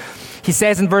worship. He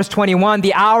says in verse 21,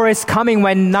 "The hour is coming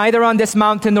when neither on this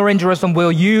mountain nor in Jerusalem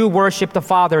will you worship the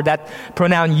Father." That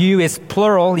pronoun "you" is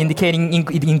plural, indicating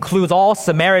it includes all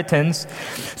Samaritans.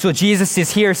 So Jesus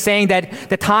is here saying that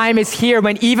the time is here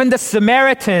when even the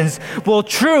Samaritans will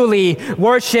truly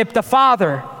worship the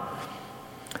Father.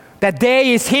 That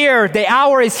day is here, the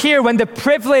hour is here when the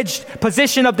privileged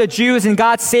position of the Jews in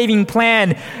God's saving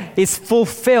plan is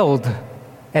fulfilled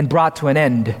and brought to an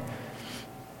end.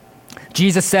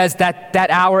 Jesus says that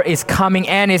that hour is coming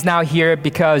and is now here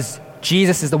because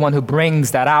Jesus is the one who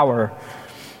brings that hour.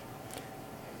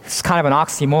 It's kind of an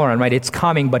oxymoron, right? It's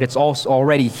coming, but it's also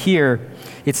already here.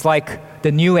 It's like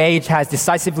the new age has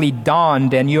decisively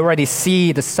dawned and you already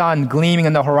see the sun gleaming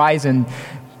on the horizon,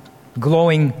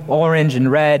 glowing orange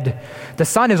and red. The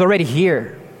sun is already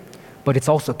here, but it's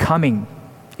also coming.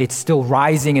 It's still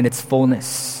rising in its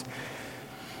fullness.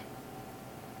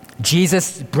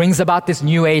 Jesus brings about this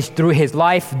new age through his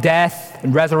life, death,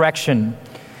 and resurrection.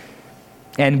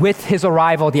 And with his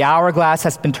arrival, the hourglass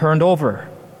has been turned over.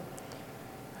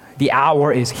 The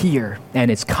hour is here,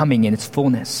 and it's coming in its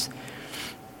fullness.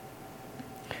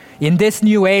 In this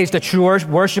new age, the true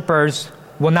worshipers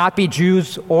will not be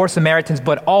Jews or Samaritans,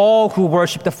 but all who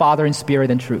worship the Father in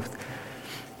spirit and truth.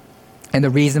 And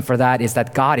the reason for that is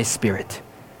that God is spirit.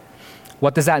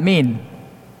 What does that mean?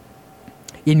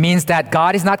 It means that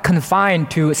God is not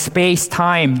confined to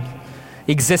space-time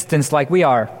existence like we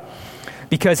are,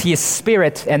 because he is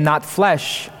spirit and not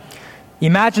flesh.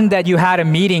 Imagine that you had a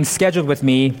meeting scheduled with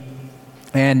me,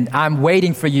 and I'm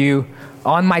waiting for you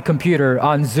on my computer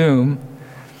on Zoom,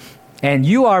 and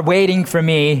you are waiting for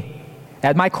me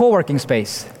at my co-working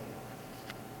space.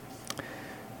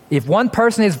 If one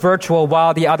person is virtual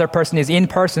while the other person is in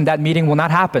person, that meeting will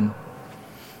not happen.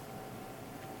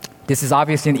 This is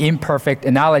obviously an imperfect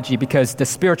analogy because the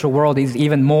spiritual world is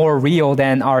even more real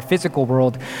than our physical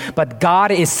world. But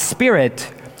God is spirit,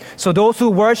 so those who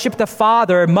worship the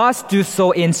Father must do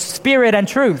so in spirit and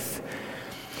truth.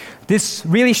 This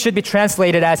really should be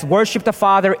translated as worship the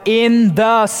Father in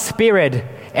the spirit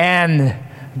and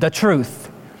the truth.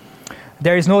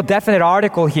 There is no definite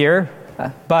article here,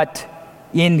 but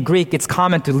in Greek it's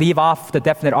common to leave off the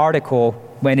definite article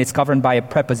when it's governed by a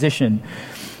preposition.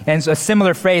 And so a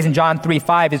similar phrase in John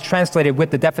 3:5 is translated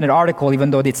with the definite article, even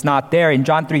though it's not there. In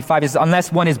John 3:5 is,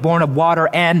 unless one is born of water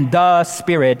and the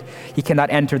Spirit, he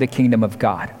cannot enter the kingdom of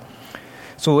God.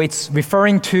 So it's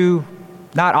referring to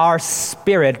not our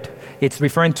spirit, it's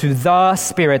referring to the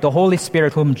Spirit, the Holy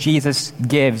Spirit whom Jesus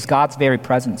gives, God's very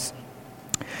presence.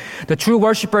 The true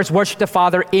worshipers worship the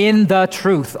Father in the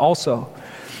truth also.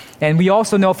 And we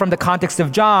also know from the context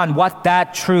of John what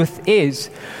that truth is.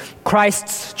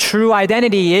 Christ's true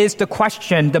identity is the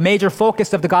question, the major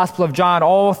focus of the Gospel of John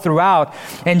all throughout.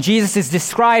 And Jesus is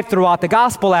described throughout the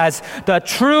Gospel as the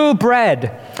true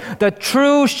bread, the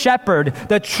true shepherd,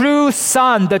 the true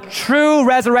son, the true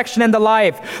resurrection and the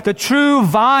life, the true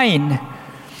vine.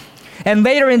 And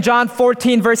later in John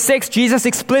 14, verse 6, Jesus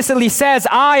explicitly says,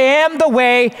 "I am the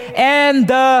way and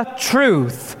the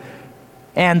truth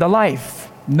and the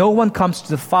life. No one comes to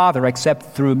the Father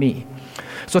except through me."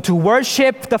 So to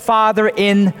worship the Father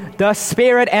in the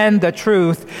Spirit and the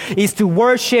truth is to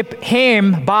worship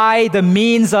him by the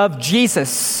means of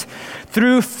Jesus,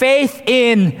 through faith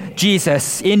in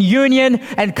Jesus, in union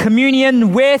and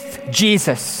communion with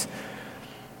Jesus,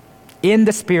 in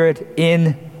the Spirit,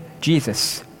 in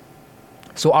Jesus.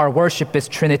 So our worship is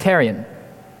Trinitarian.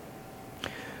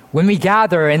 When we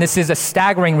gather, and this is a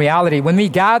staggering reality, when we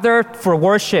gather for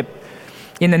worship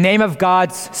in the name of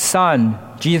God's Son,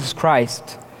 Jesus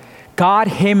Christ, God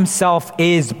Himself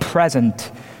is present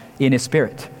in His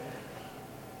Spirit.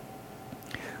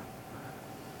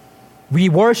 We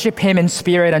worship Him in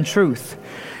spirit and truth.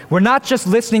 We're not just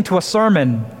listening to a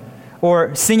sermon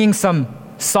or singing some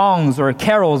songs or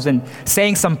carols and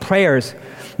saying some prayers.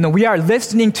 No, we are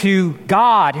listening to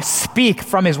God speak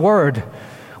from His Word.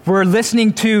 We're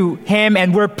listening to Him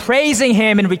and we're praising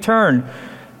Him in return,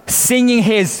 singing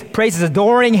His praises,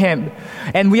 adoring Him.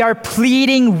 And we are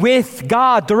pleading with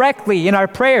God directly in our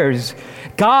prayers.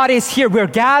 God is here. We're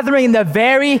gathering in the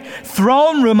very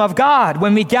throne room of God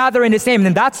when we gather in His name.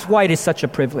 And that's why it is such a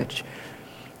privilege.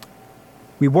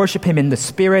 We worship Him in the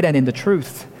Spirit and in the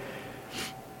truth.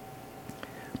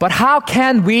 But how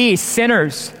can we,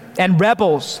 sinners and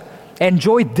rebels,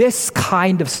 enjoy this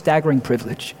kind of staggering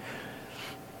privilege?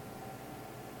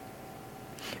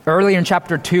 Earlier in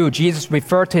chapter 2, Jesus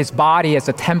referred to His body as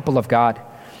the temple of God.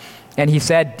 And He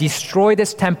said, "Destroy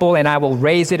this temple and I will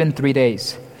raise it in 3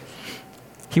 days."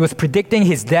 He was predicting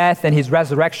His death and His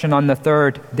resurrection on the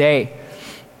third day.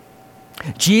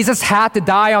 Jesus had to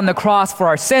die on the cross for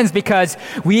our sins because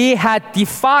we had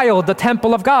defiled the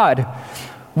temple of God.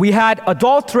 We had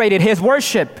adulterated His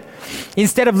worship.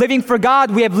 Instead of living for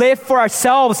God, we have lived for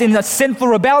ourselves in a sinful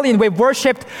rebellion. We've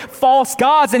worshipped false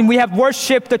gods and we have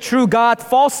worshipped the true God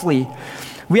falsely.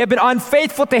 We have been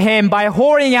unfaithful to Him by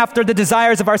whoring after the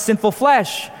desires of our sinful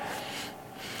flesh.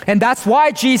 And that's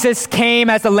why Jesus came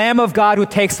as the Lamb of God who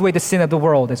takes away the sin of the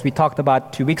world, as we talked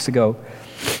about 2 weeks ago,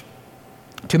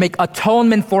 to make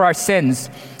atonement for our sins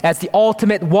as the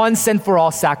ultimate once and for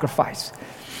all sacrifice.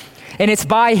 And it's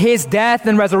by His death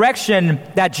and resurrection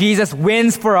that Jesus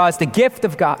wins for us the gift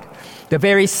of God, the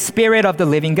very Spirit of the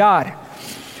living God.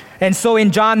 And so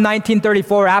in John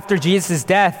 19:34, after Jesus'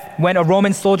 death, when a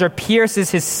Roman soldier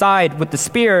pierces His side with the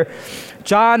spear,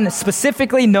 John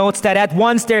specifically notes that at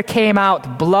once there came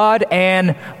out blood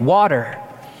and water.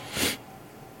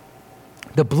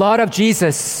 The blood of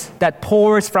Jesus that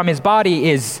pours from His body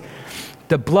is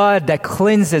the blood that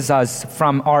cleanses us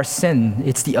from our sin.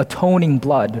 It's the atoning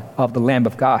blood of the Lamb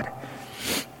of God.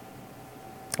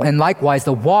 And likewise,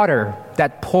 the water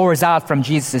that pours out from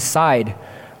Jesus' side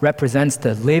represents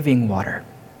the living water,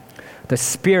 the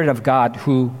Spirit of God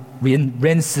who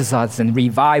rinses us and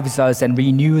revives us and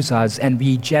renews us and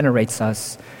regenerates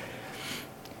us.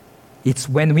 It's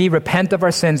when we repent of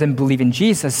our sins and believe in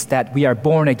Jesus that we are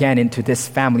born again into this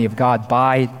family of God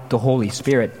by the Holy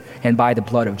Spirit and by the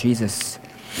blood of Jesus.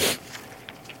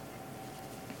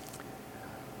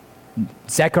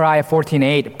 Zechariah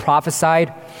 14:8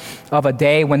 prophesied of a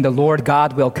day when the Lord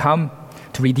God will come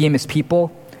to redeem His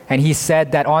people. And He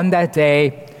said that on that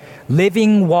day,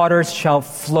 living waters shall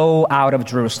flow out of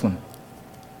Jerusalem.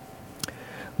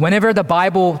 Whenever the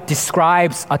Bible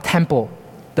describes a temple,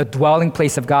 the dwelling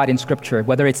place of God in Scripture,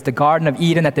 whether it's the Garden of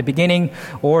Eden at the beginning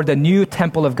or the new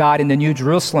temple of God in the New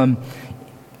Jerusalem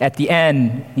at the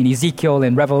end, in Ezekiel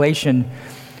and Revelation,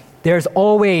 there's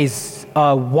always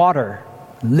water,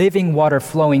 living water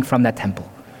flowing from that temple.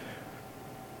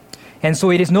 And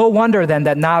so it is no wonder then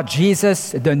that now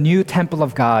Jesus, the new temple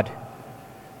of God,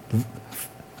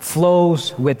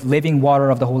 flows with living water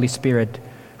of the Holy Spirit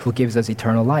who gives us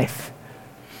eternal life.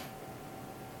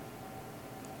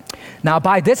 Now,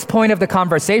 by this point of the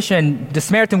conversation, the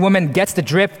Samaritan woman gets the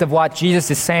drift of what Jesus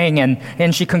is saying,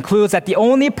 and she concludes that the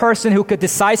only person who could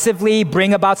decisively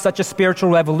bring about such a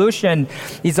spiritual revolution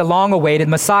is the long-awaited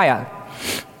Messiah.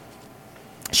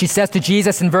 She says to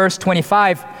Jesus in verse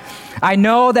 25, "I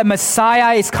know that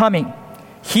Messiah is coming,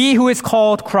 He who is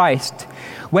called Christ.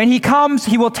 When He comes,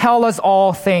 He will tell us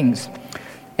all things."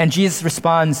 And Jesus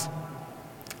responds,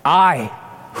 "I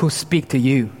who speak to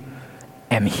you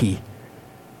am He."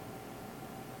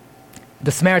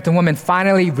 The Samaritan woman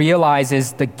finally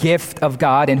realizes the gift of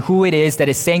God and who it is that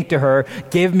is saying to her,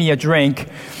 "Give me a drink."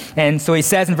 And so He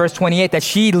says in verse 28 that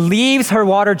she leaves her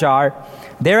water jar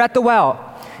there at the well,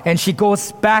 and she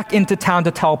goes back into town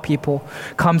to tell people,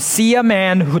 "Come see a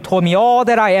man who told me all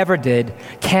that I ever did.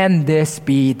 Can this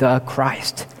be the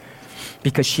Christ?"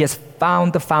 Because she has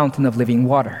found the fountain of living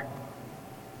water.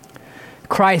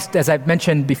 Christ, as I've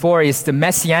mentioned before, is the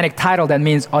messianic title that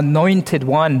means anointed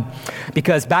one.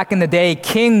 Because back in the day,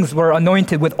 kings were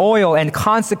anointed with oil and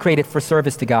consecrated for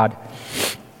service to God.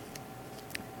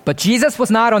 But Jesus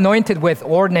was not anointed with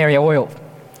ordinary oil.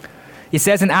 It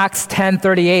says in Acts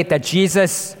 10:38 that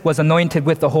Jesus was anointed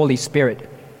with the Holy Spirit.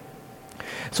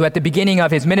 So at the beginning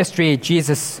of his ministry,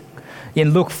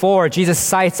 in Luke 4, Jesus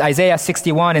cites Isaiah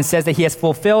 61 and says that he has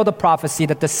fulfilled the prophecy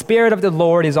that the Spirit of the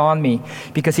Lord is on me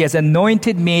because he has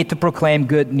anointed me to proclaim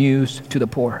good news to the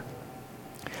poor.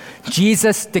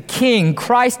 Jesus the King,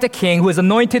 Christ the King, who is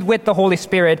anointed with the Holy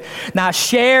Spirit, now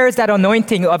shares that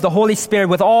anointing of the Holy Spirit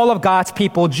with all of God's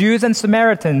people, Jews and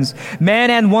Samaritans,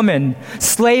 men and women,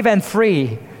 slave and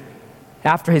free,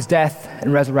 after his death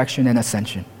and resurrection and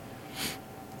ascension.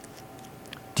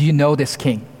 Do you know this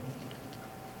King?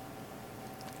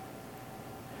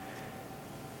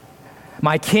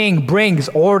 My King brings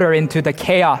order into the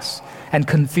chaos and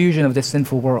confusion of this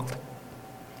sinful world.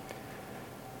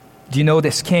 Do you know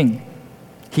this King?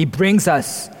 He brings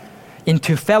us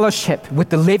into fellowship with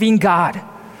the living God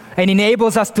and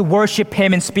enables us to worship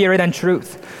him in spirit and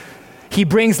truth. He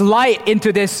brings light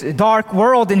into this dark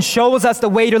world and shows us the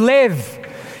way to live.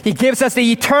 He gives us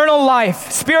the eternal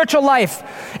life, spiritual life,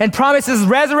 and promises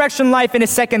resurrection life in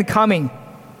his second coming.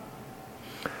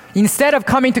 Instead of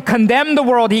coming to condemn the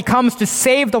world, he comes to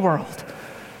save the world.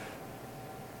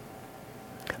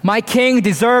 My King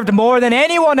deserved more than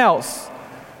anyone else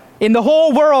in the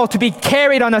whole world to be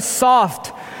carried on a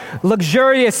soft,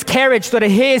 luxurious carriage so that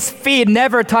his feet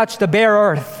never touched the bare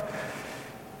earth.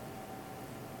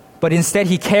 But instead,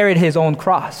 he carried his own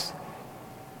cross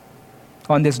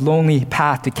on this lonely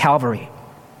path to Calvary.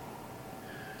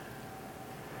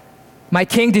 My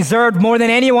King deserved more than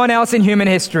anyone else in human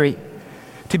history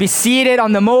to be seated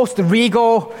on the most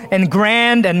regal and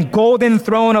grand and golden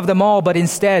throne of them all, but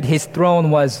instead his throne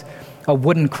was a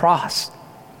wooden cross,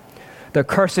 the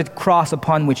cursed cross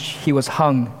upon which he was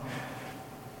hung.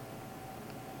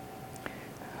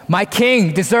 My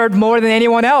King deserved more than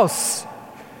anyone else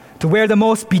to wear the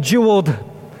most bejeweled,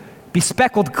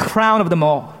 bespeckled crown of them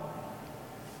all.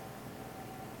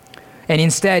 And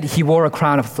instead, he wore a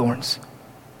crown of thorns.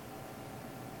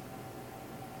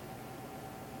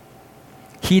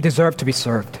 He deserved to be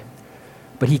served,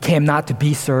 but he came not to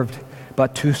be served,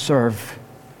 but to serve.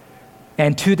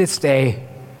 And to this day,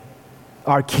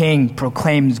 our King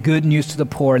proclaims good news to the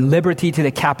poor and liberty to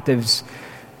the captives.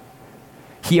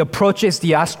 He approaches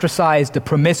the ostracized, the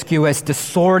promiscuous, the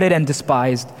sordid and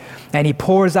despised, and he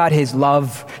pours out his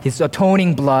love, his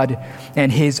atoning blood,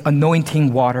 and his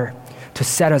anointing water to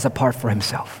set us apart for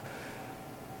himself.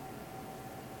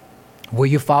 Will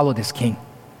you follow this King?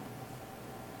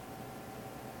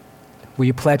 Will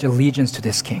you pledge allegiance to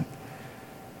this King?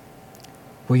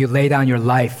 Will you lay down your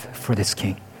life for this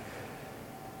King?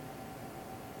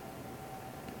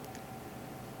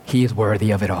 He is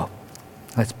worthy of it all.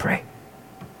 Let's pray.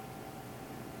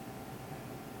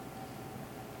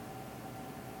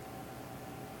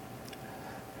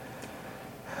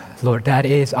 Lord, that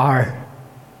is our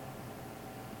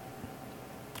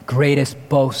greatest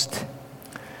boast,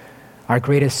 our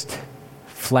greatest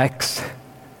flex,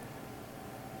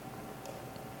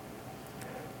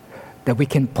 that we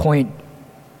can point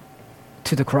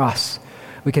to the cross,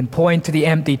 we can point to the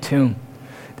empty tomb,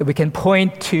 that we can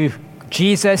point to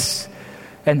Jesus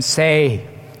and say,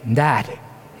 that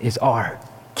is our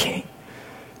King.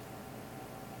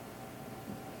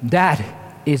 That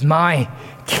is my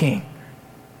King.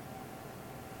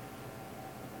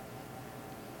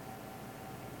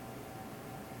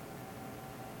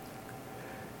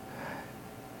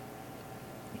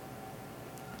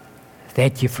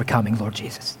 Thank you for coming, Lord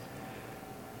Jesus.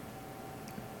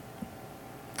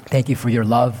 Thank you for your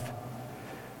love,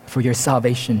 for your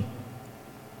salvation.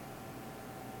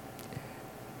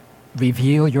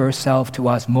 Reveal yourself to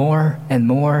us more and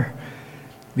more.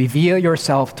 Reveal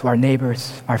yourself to our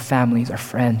neighbors, our families, our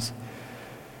friends.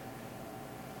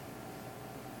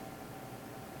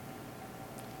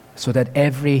 So that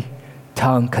every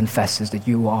tongue confesses that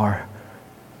you are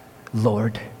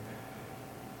Lord.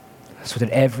 So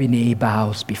that every knee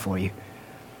bows before you.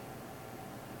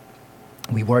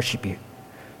 We worship you.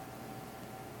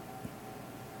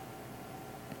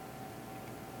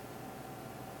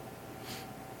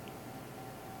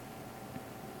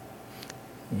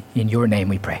 In your name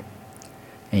we pray.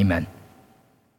 Amen.